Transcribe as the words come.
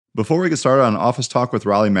Before we get started on Office Talk with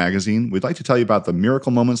Raleigh Magazine, we'd like to tell you about the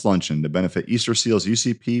Miracle Moments Luncheon to benefit Easter Seals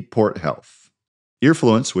UCP Port Health.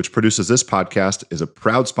 Earfluence, which produces this podcast, is a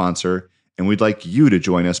proud sponsor, and we'd like you to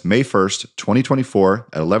join us May 1st, 2024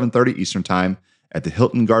 at 11:30 Eastern Time at the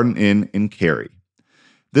Hilton Garden Inn in Cary.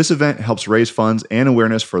 This event helps raise funds and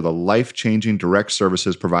awareness for the life-changing direct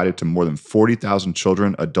services provided to more than 40,000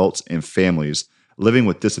 children, adults, and families living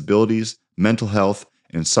with disabilities, mental health,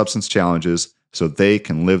 and substance challenges so they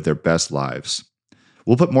can live their best lives.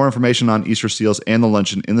 We'll put more information on Easter Seals and the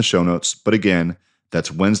luncheon in the show notes, but again, that's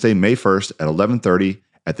Wednesday, May 1st at 11:30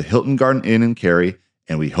 at the Hilton Garden Inn in Cary,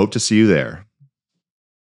 and we hope to see you there.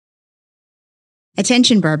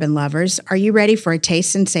 Attention bourbon lovers, are you ready for a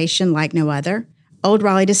taste sensation like no other? Old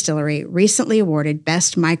Raleigh Distillery, recently awarded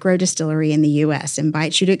Best Micro Distillery in the U.S.,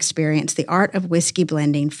 invites you to experience the art of whiskey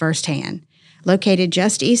blending firsthand. Located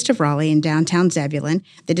just east of Raleigh in downtown Zebulon,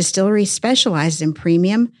 the distillery specializes in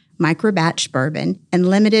premium, micro-batch bourbon, and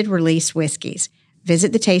limited-release whiskeys.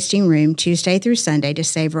 Visit the tasting room Tuesday through Sunday to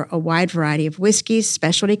savor a wide variety of whiskeys,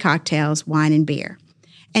 specialty cocktails, wine, and beer.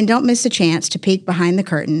 And don't miss a chance to peek behind the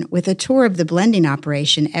curtain with a tour of the blending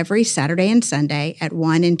operation every Saturday and Sunday at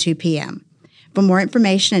 1 and 2 p.m. For more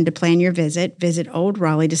information and to plan your visit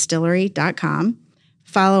oldraleighdistillery.com.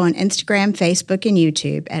 Follow on Instagram, Facebook, and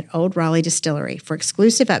YouTube at Old Raleigh Distillery for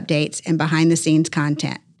exclusive updates and behind-the-scenes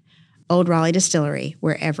content. Old Raleigh Distillery,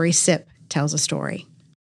 where every sip tells a story.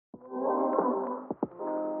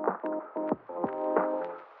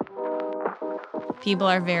 People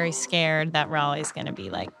are very scared that Raleigh's going to be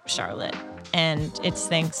like Charlotte. And it's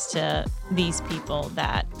thanks to these people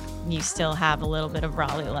that you still have a little bit of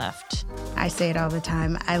Raleigh left. I say it all the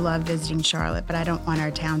time. I love visiting Charlotte, but I don't want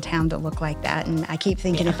our town to look like that. And I keep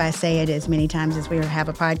thinking if I say it as many times as we have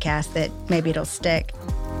a podcast that maybe it'll stick.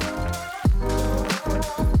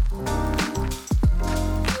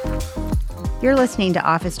 You're listening to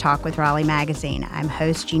Office Talk with Raleigh Magazine. I'm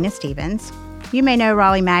host Gina Stevens. You may know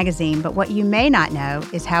Raleigh Magazine, but what you may not know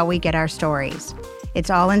is how we get our stories. It's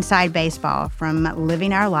all inside baseball, from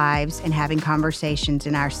living our lives and having conversations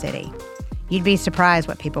in our city. You'd be surprised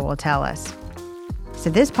what people will tell us. So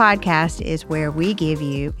this podcast is where we give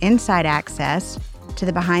you inside access to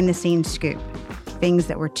the behind-the-scenes scoop, things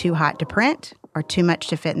that were too hot to print or too much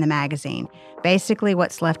to fit in the magazine, basically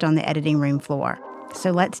what's left on the editing room floor.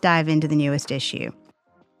 So let's dive into the newest issue.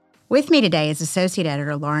 With me today is Associate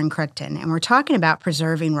Editor Lauren Crichton, and we're talking about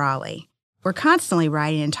preserving Raleigh. We're constantly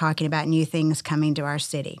writing and talking about new things coming to our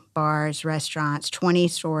city, bars, restaurants,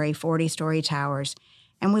 20-story, 40-story towers,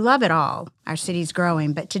 and we love it all. Our city's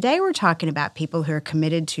growing, but today we're talking about people who are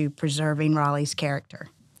committed to preserving Raleigh's character.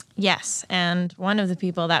 Yes, and one of the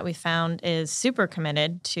people that we found is super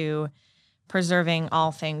committed to preserving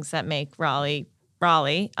all things that make Raleigh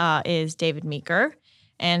is David Meeker.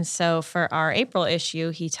 And so for our April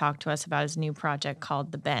issue, he talked to us about his new project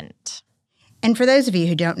called The Bend. And for those of you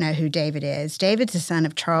who don't know who David is, David's the son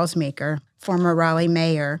of Charles Meeker, former Raleigh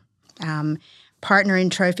mayor, partner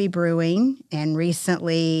in Trophy Brewing, and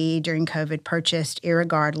recently, during COVID, purchased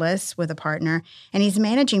Irregardless with a partner, and he's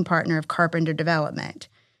managing partner of Carpenter Development.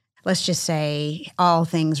 Let's just say all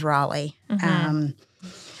things Raleigh. Mm-hmm.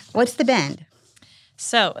 What's The Bend?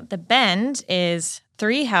 So The Bend is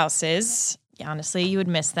 3 houses. Honestly, you would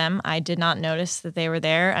miss them. I did not notice that they were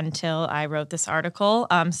there until I wrote this article.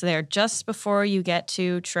 So they're just before you get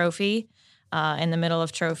to Trophy, in the middle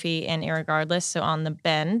of Trophy and Irregardless, so on the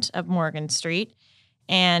bend of Morgan Street.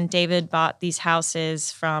 And David bought these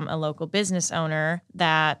houses from a local business owner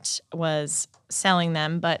that was selling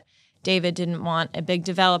them, but David didn't want a big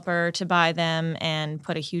developer to buy them and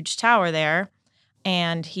put a huge tower there.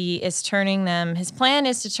 And he is turning them, his plan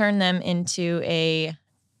is to turn them into a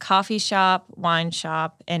coffee shop, wine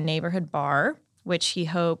shop, and neighborhood bar, which he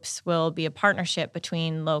hopes will be a partnership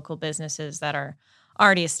between local businesses that are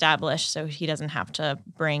already established, so he doesn't have to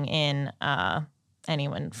bring in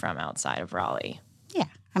anyone from outside of Raleigh. Yeah,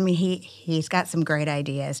 I mean, he's got some great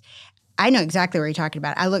ideas. I know exactly what you're talking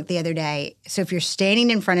about. I looked the other day. So if you're standing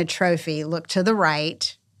in front of Trophy, look to the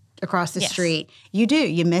right across the street.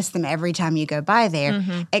 You miss them every time you go by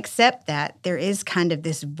there, except that there is kind of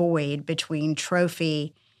this void between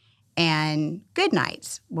Trophy and Good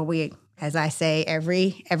Nights. Well, as I say,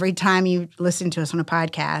 every time you listen to us on a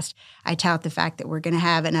podcast, I tout the fact that we're going to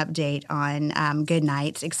have an update on Good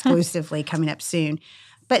Nights exclusively coming up soon.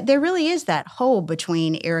 But there really is that hole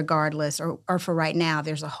between Irregardless, or for right now,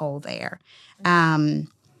 there's a hole there. And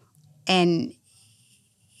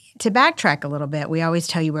to backtrack a little bit, we always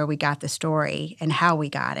tell you where we got the story and how we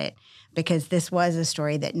got it, because this was a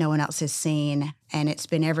story that no one else has seen, and it's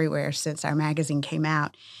been everywhere since our magazine came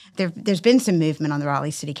out. There's been some movement on the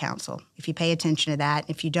Raleigh City Council. If you pay attention to that,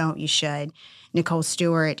 if you don't, you should. Nicole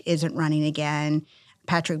Stewart isn't running again.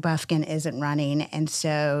 Patrick Buffkin isn't running. And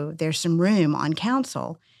so there's some room on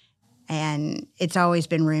council. And it's always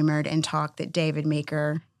been rumored and talked that David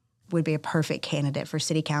Meeker would be a perfect candidate for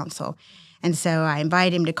city council. And so I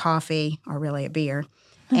invited him to coffee, or really a beer.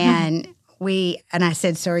 And I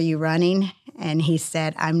said, "So are you running?" And he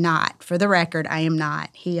said, "I'm not. For the record, I am not."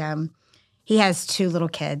 He has 2 little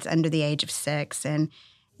kids under the age of 6, and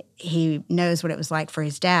he knows what it was like for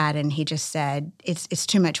his dad. And he just said, it's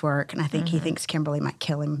too much work. And I think he thinks Kimberly might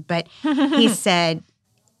kill him. But he said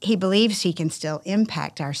he believes he can still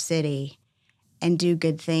impact our city and do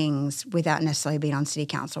good things without necessarily being on city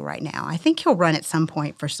council right now. I think he'll run at some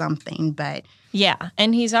point for something, but... Yeah,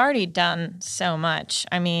 and he's already done so much.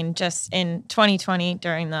 I mean, just in 2020,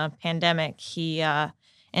 during the pandemic, he and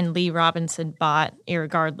Lee Robinson bought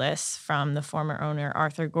Irregardless from the former owner,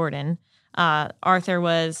 Arthur Gordon. Arthur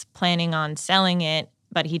was planning on selling it,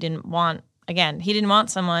 but he didn't want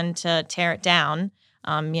someone to tear it down.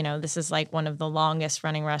 This is like one of the longest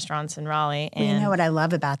running restaurants in Raleigh. And you know what I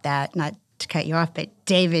love about that? Not to cut you off, but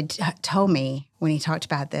David told me when he talked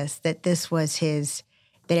about this, that this was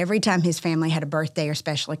that every time his family had a birthday or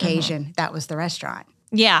special occasion, that was the restaurant.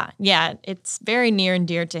 Yeah. It's very near and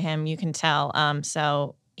dear to him, you can tell.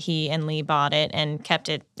 So he and Lee bought it and kept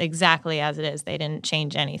it exactly as it is. They didn't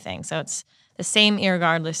change anything. So it's the same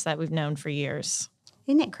Irregardless that we've known for years.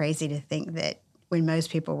 Isn't it crazy to think that when most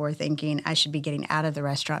people were thinking, I should be getting out of the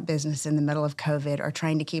restaurant business in the middle of COVID or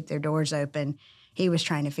trying to keep their doors open, he was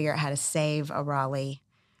trying to figure out how to save a Raleigh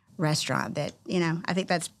restaurant that, I think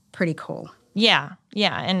that's pretty cool. Yeah.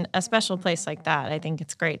 And a special place like that, I think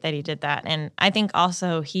it's great that he did that. And I think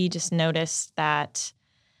also he just noticed that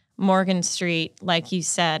Morgan Street, like you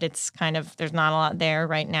said, it's kind of, there's not a lot there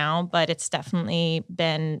right now, but it's definitely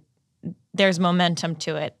there's momentum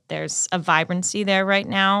to it. There's a vibrancy there right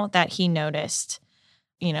now that he noticed.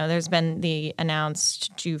 There's been the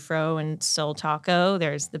announced Jufro and Soul Taco.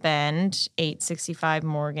 There's the Bend, 865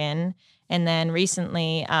 Morgan. And then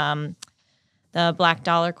recently, the Black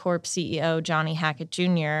Dollar Corp CEO, Johnny Hackett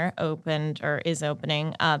Jr., is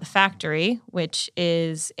opening the Factory, which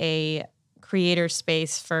is a creator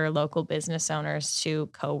space for local business owners to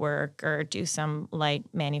co-work or do some light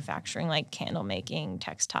manufacturing like candle making,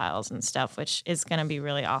 textiles and stuff, which is going to be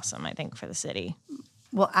really awesome, I think, for the city.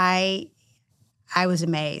 Well, I was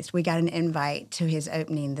amazed. We got an invite to his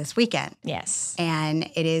opening this weekend. Yes. And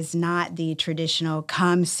it is not the traditional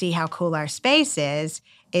come see how cool our space is.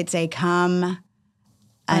 It's a come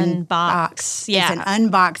unbox. Yeah. It's an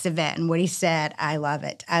unbox event. And what he said, I love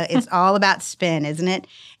it. It's all about spin, isn't it?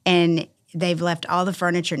 And they've left all the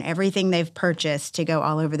furniture and everything they've purchased to go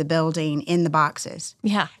all over the building in the boxes.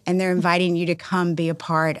 Yeah. And they're inviting you to come be a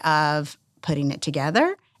part of putting it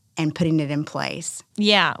together and putting it in place.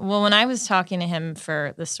 Yeah. Well, when I was talking to him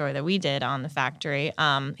for the story that we did on the Factory,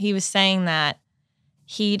 he was saying that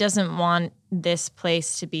he doesn't want this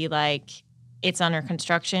place to be like it's under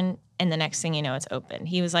construction and the next thing you know, it's open.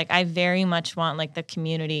 He was like, I very much want like the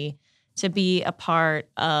community to be a part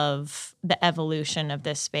of the evolution of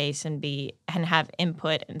this space and have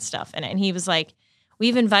input and stuff in it. And he was like,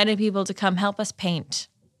 we've invited people to come help us paint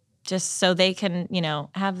just so they can,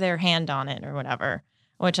 have their hand on it or whatever,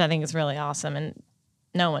 which I think is really awesome. And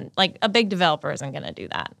no one, like a big developer isn't going to do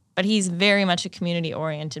that. But he's very much a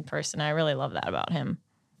community-oriented person. I really love that about him.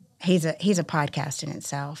 He's a podcast in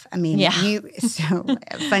itself. I mean, yeah. So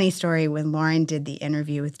funny story, when Lauren did the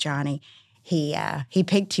interview with Johnny, he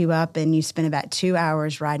picked you up and you spent about 2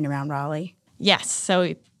 hours riding around Raleigh. Yes.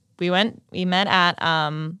 So we met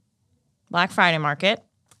at Black Friday Market,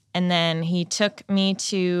 and then he took me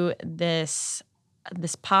to this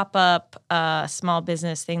pop-up small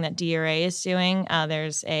business thing that DRA is doing.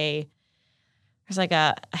 There's like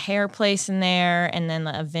a hair place in there and then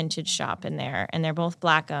a vintage shop in there. And they're both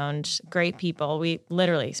Black-owned, great people. We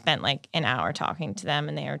literally spent like an hour talking to them,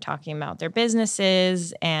 and they were talking about their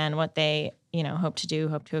businesses and what they, hope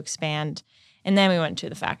to expand. And then we went to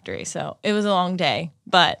the Factory. So it was a long day,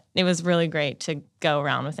 but it was really great to go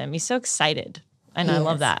around with him. He's so excited, and I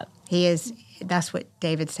love that. He is. That's what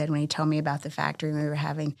David said when he told me about the Factory when we were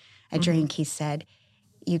having a drink. He said,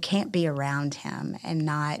 you can't be around him and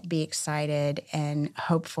not be excited and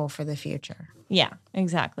hopeful for the future. Yeah,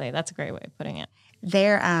 exactly. That's a great way of putting it.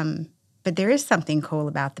 But there is something cool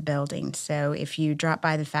about the building. So if you drop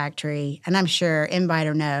by the factory, and I'm sure, invite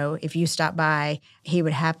or no, if you stop by, he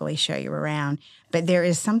would happily show you around. But there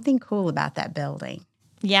is something cool about that building.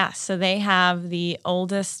 Yeah, so they have the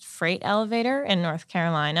oldest freight elevator in North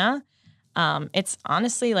Carolina. It's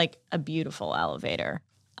honestly like a beautiful elevator,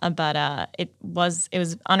 but it was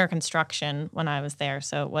under construction when I was there,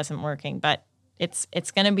 so it wasn't working. But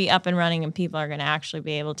it's going to be up and running, and people are going to actually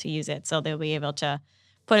be able to use it. So they'll be able to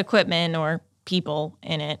put equipment or people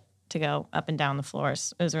in it to go up and down the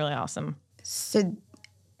floors. It was really awesome. So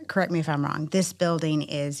correct me if I'm wrong. This building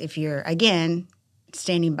is, if you're, again,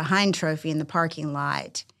 standing behind Trophy in the parking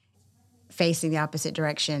lot, facing the opposite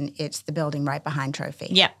direction, it's the building right behind Trophy.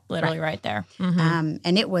 Yeah, literally right there. Mm-hmm.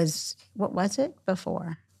 And it was, what was it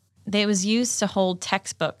before? It was used to hold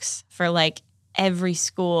textbooks for like every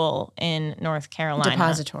school in North Carolina.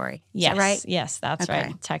 Depository. Is Yes, that right? yes, that's Okay.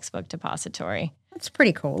 right. Textbook depository. That's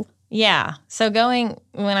pretty cool. Yeah. So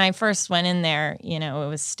when I first went in there, it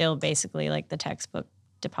was still basically like the textbook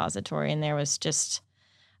depository, and there was just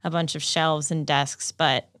a bunch of shelves and desks,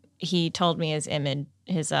 but he told me his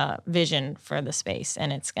vision for the space,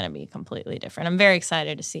 and it's going to be completely different. I'm very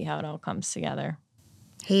excited to see how it all comes together.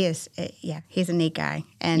 He is, he's a neat guy.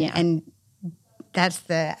 And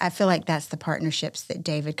I feel like that's the partnerships that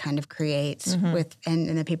David kind of creates with,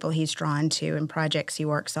 and the people he's drawn to and projects he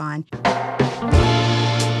works on.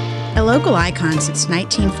 A local icon since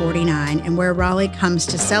 1949, and where Raleigh comes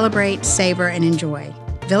to celebrate, savor, and enjoy.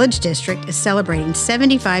 Village District is celebrating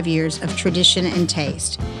 75 years of tradition and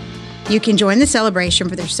taste. You can join the celebration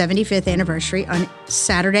for their 75th anniversary on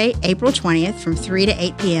Saturday, April 20th from 3 to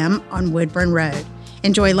 8 p.m. on Woodburn Road.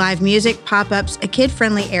 Enjoy live music, pop-ups, a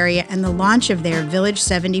kid-friendly area, and the launch of their Village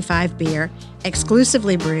 75 beer,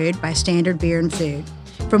 exclusively brewed by Standard Beer and Food.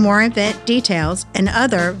 For more event details and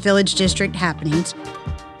other Village District happenings,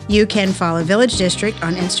 you can follow Village District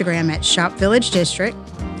on Instagram at Shop Village District,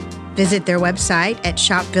 visit their website at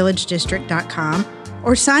shopvillagedistrict.com,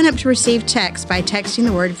 or sign up to receive texts by texting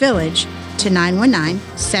the word Village to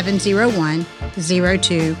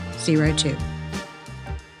 919-701-0202.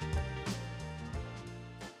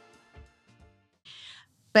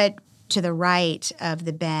 But to the right of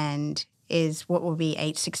the bend is what will be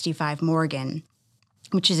 865 Morgan,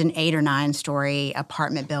 which is an 8 or 9 story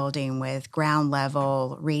apartment building with ground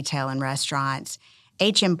level retail and restaurants.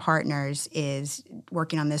 HM Partners is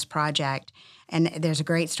working on this project, and there's a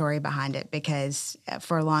great story behind it because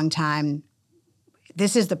for a long time,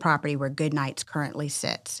 this is the property where Goodnights currently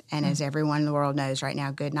sits. And as everyone in the world knows right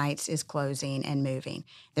now, Goodnights is closing and moving.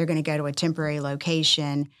 They're going to go to a temporary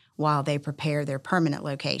location while they prepare their permanent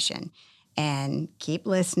location. And keep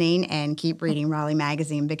listening and keep reading Raleigh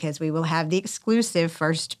Magazine because we will have the exclusive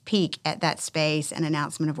first peek at that space and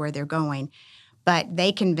announcement of where they're going. But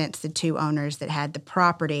they convinced the two owners that had the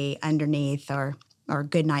property underneath or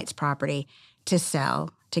Goodnights property to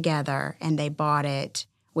sell together, and they bought it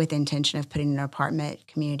with intention of putting an apartment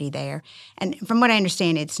community there. And from what I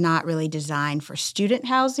understand, it's not really designed for student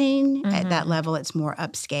housing. At that level, it's more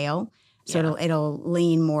upscale. So it'll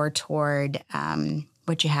lean more toward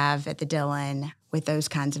what you have at the Dillon with those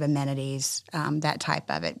kinds of amenities, that type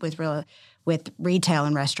of it, with retail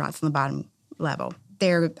and restaurants on the bottom level.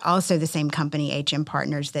 They're also the same company, HM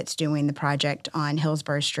Partners, that's doing the project on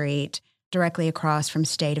Hillsborough Street, directly across from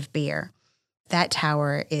State of Beer. That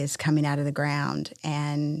tower is coming out of the ground,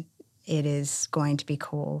 and it is going to be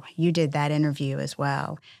cool. You did that interview as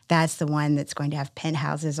well. That's the one that's going to have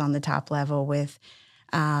penthouses on the top level with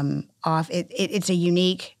it's a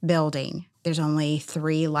unique building. There's only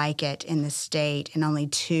 3 like it in the state and only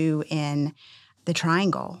 2 in the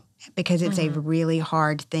Triangle because it's a really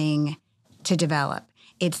hard thing to develop.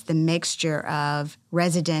 It's the mixture of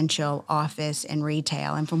residential, office, and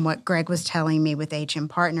retail. And from what Greg was telling me with HM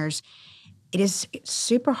Partners, it's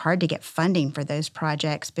super hard to get funding for those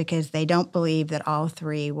projects because they don't believe that all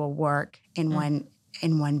 3 will work in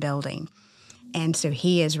one building. And so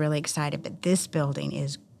he is really excited, but this building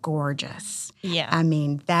is gorgeous. Yeah. I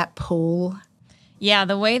mean, that pool. Yeah,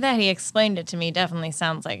 the way that he explained it to me definitely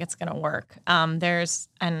sounds like it's going to work. And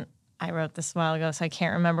I wrote this a while ago, so I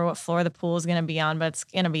can't remember what floor the pool is going to be on, but it's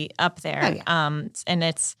going to be up there. Oh, yeah. And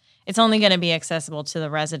it's only going to be accessible to the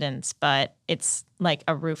residents, but it's like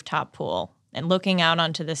a rooftop pool. And looking out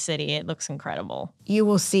onto the city, it looks incredible. You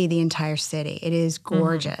will see the entire city. It is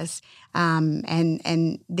gorgeous.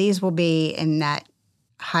 And these will be in that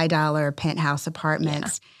high-dollar penthouse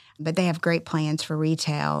apartments. Yeah. But they have great plans for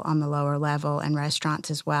retail on the lower level and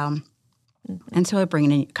restaurants as well. And so we're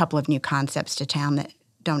bringing a couple of new concepts to town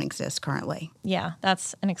don't exist currently. Yeah,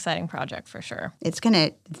 that's an exciting project for sure. It's going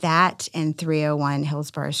to, that and 301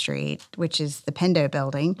 Hillsborough Street, which is the Pendo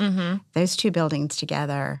building, those two buildings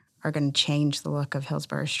together are going to change the look of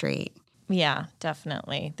Hillsborough Street. Yeah,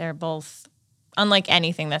 definitely. They're both unlike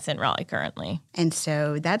anything that's in Raleigh currently. And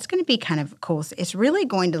so that's going to be kind of cool. It's really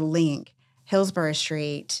going to link Hillsborough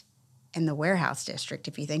Street and the warehouse district,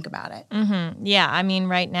 if you think about it. Yeah, I mean,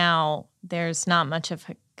 right now, there's not much of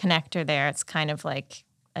a connector there. It's kind of like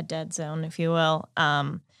a dead zone, if you will.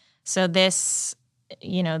 So this,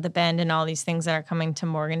 the Bend and all these things that are coming to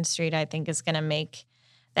Morgan Street, I think is going to make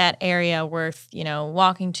that area worth,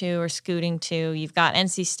 walking to or scooting to. You've got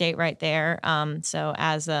NC State right there. So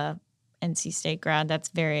as a NC State grad, that's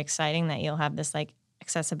very exciting that you'll have this like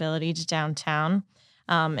accessibility to downtown.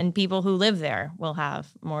 And people who live there will have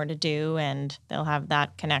more to do, and they'll have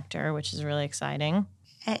that connector, which is really exciting.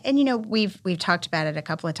 And we've talked about it a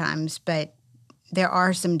couple of times, but there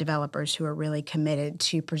are some developers who are really committed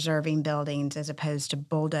to preserving buildings as opposed to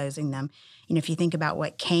bulldozing them. If you think about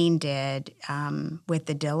what Kane did with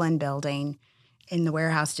the Dillon building in the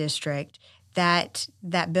warehouse district, that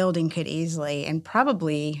building could easily and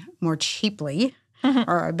probably more cheaply,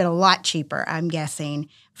 or a lot cheaper, I'm guessing,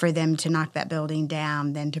 for them to knock that building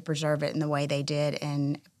down than to preserve it in the way they did.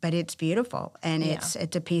 But it's beautiful, and it's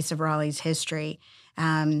a piece of Raleigh's history.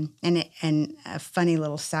 And a funny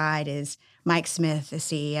little side is Mike Smith, the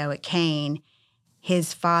CEO at Kane,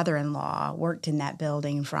 his father-in-law worked in that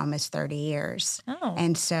building for almost 30 years. Oh.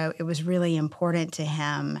 And so it was really important to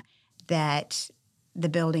him that the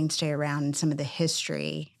building stay around and some of the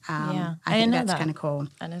history. I think didn't that's know kind of cool.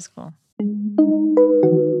 That is cool.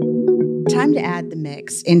 Time to add the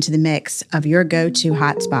mix into the mix of your go-to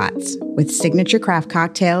hotspots with signature craft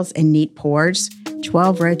cocktails and neat pours,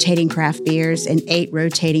 12 rotating craft beers, and 8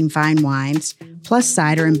 rotating fine wines, plus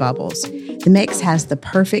cider and bubbles. The mix has the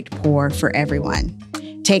perfect pour for everyone.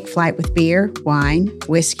 Take flight with beer, wine,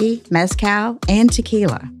 whiskey, mezcal, and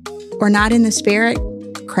tequila. Or not in the spirit?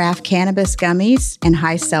 Craft cannabis gummies and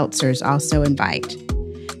high seltzers also invite.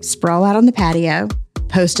 Sprawl out on the patio,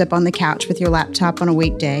 post up on the couch with your laptop on a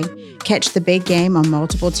weekday, catch the big game on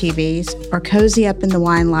multiple TVs, or cozy up in the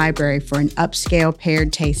wine library for an upscale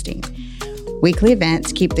paired tasting. Weekly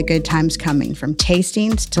events keep the good times coming, from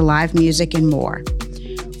tastings to live music and more.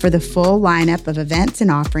 For the full lineup of events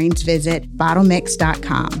and offerings, visit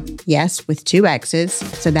bottlemix.com. Yes, with 2 X's,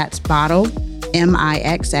 so that's bottle,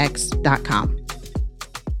 MIXX.com.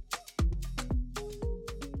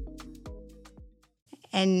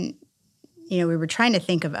 And, we were trying to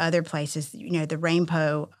think of other places, the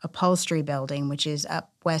Rainbow Upholstery Building, which is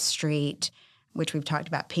up West Street, which we've talked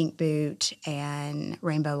about, Pink Boot and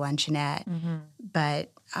Rainbow Luncheonette.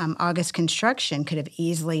 But August Construction could have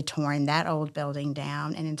easily torn that old building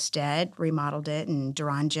down and instead remodeled it, and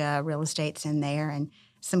Duranja Real Estate's in there and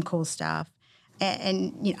some cool stuff.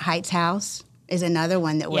 And Heights House is another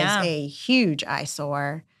one that was a huge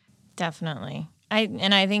eyesore. Definitely. I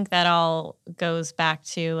think that all goes back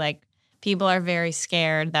to, like, people are very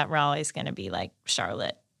scared that Raleigh's going to be like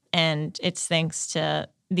Charlotte. And it's thanks to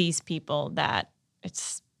these people that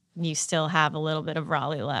you still have a little bit of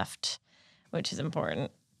Raleigh left, which is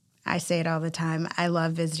important. I say it all the time. I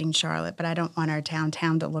love visiting Charlotte, but I don't want our town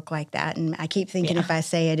to look like that. And I keep thinking if I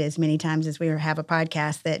say it as many times as we have a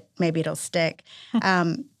podcast that maybe it'll stick.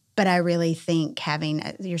 But I really think having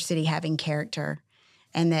your city having character,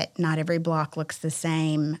 and that not every block looks the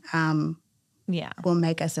same, will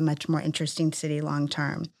make us a much more interesting city long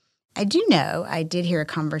term. I did hear a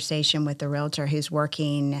conversation with a realtor who's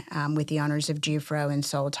working with the owners of Jufro and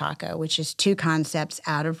Soul Taco, which is 2 concepts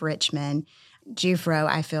out of Richmond. Jufro,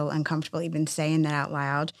 I feel uncomfortable even saying that out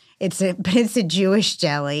loud. It's a Jewish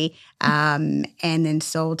deli, and then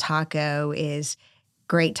Soul Taco is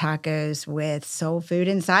great tacos with soul food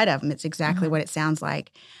inside of them. It's exactly what it sounds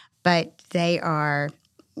like, but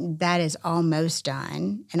that is almost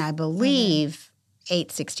done, and I believe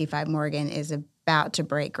 865 Morgan is about to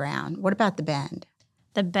break ground. What about the Bend?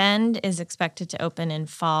 The Bend is expected to open in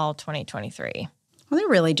fall 2023. Well, they're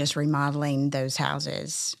really just remodeling those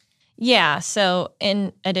houses. Yeah, so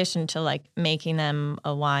in addition to like making them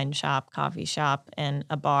a wine shop, coffee shop, and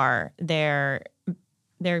a bar, they're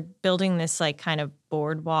building this like kind of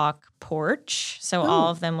boardwalk porch. So all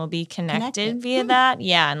of them will be connected via that.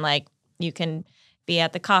 Yeah, and like you can be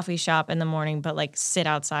at the coffee shop in the morning, but like sit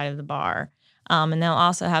outside of the bar. And they'll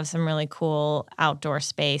also have some really cool outdoor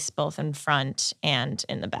space, both in front and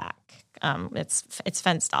in the back. It's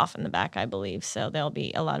fenced off in the back, I believe, so there'll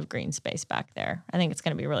be a lot of green space back there. I think it's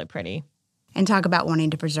going to be really pretty. And talk about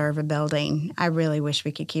wanting to preserve a building. I really wish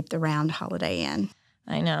we could keep the round Holiday Inn.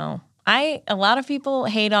 I know. A lot of people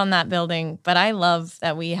hate on that building, but I love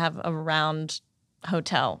that we have a round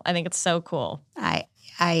hotel. I think it's so cool.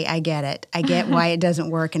 I get it. I get why it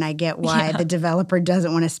doesn't work, and I get why the developer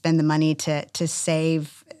doesn't want to spend the money to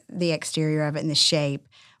save the exterior of it and the shape.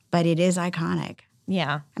 But it is iconic.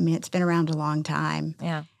 Yeah. I mean, it's been around a long time.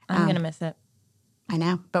 Yeah. I'm going to miss it. I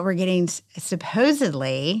know. But we're getting,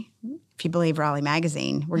 supposedly, if you believe Raleigh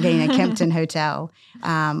Magazine, we're getting a Kempton hotel,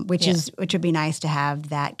 which would be nice to have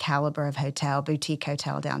that caliber of hotel, boutique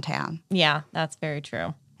hotel downtown. Yeah, that's very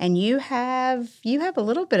true. And you have a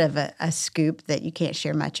little bit of a scoop that you can't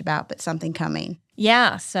share much about, but something coming.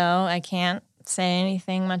 Yeah, so I can't say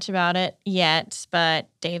anything much about it yet, but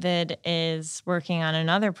David is working on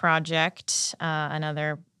another project,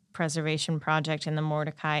 another preservation project in the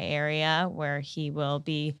Mordecai area where he will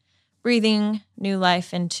be breathing new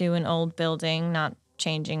life into an old building, not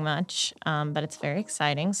changing much, but it's very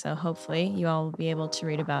exciting. So hopefully you all will be able to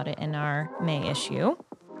read about it in our May issue.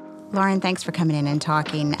 Lauren, thanks for coming in and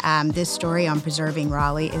talking. This story on preserving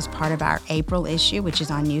Raleigh is part of our April issue, which is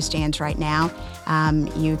on newsstands right now.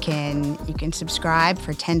 You can subscribe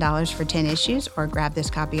for $10 for 10 issues or grab this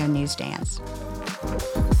copy on newsstands.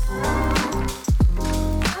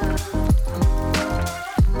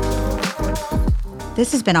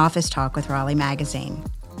 This has been Office Talk with Raleigh Magazine.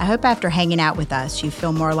 I hope after hanging out with us, you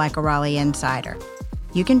feel more like a Raleigh insider.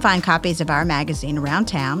 You can find copies of our magazine around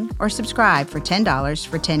town or subscribe for $10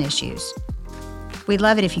 for 10 issues. We'd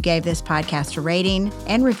love it if you gave this podcast a rating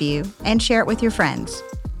and review and share it with your friends.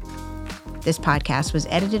 This podcast was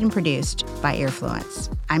edited and produced by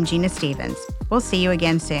Earfluence. I'm Gina Stevens. We'll see you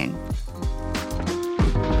again soon.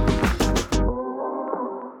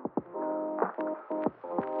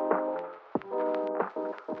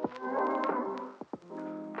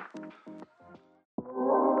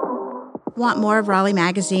 Want more of Raleigh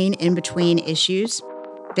Magazine in between issues?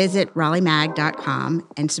 Visit RaleighMag.com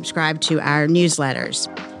and subscribe to our newsletters.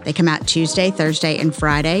 They come out Tuesday, Thursday, and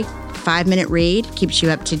Friday. 5-minute read keeps you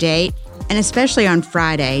up to date. And especially on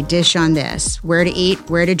Friday, dish on this: where to eat,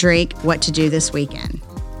 where to drink, what to do this weekend.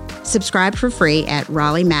 Subscribe for free at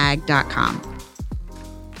RaleighMag.com.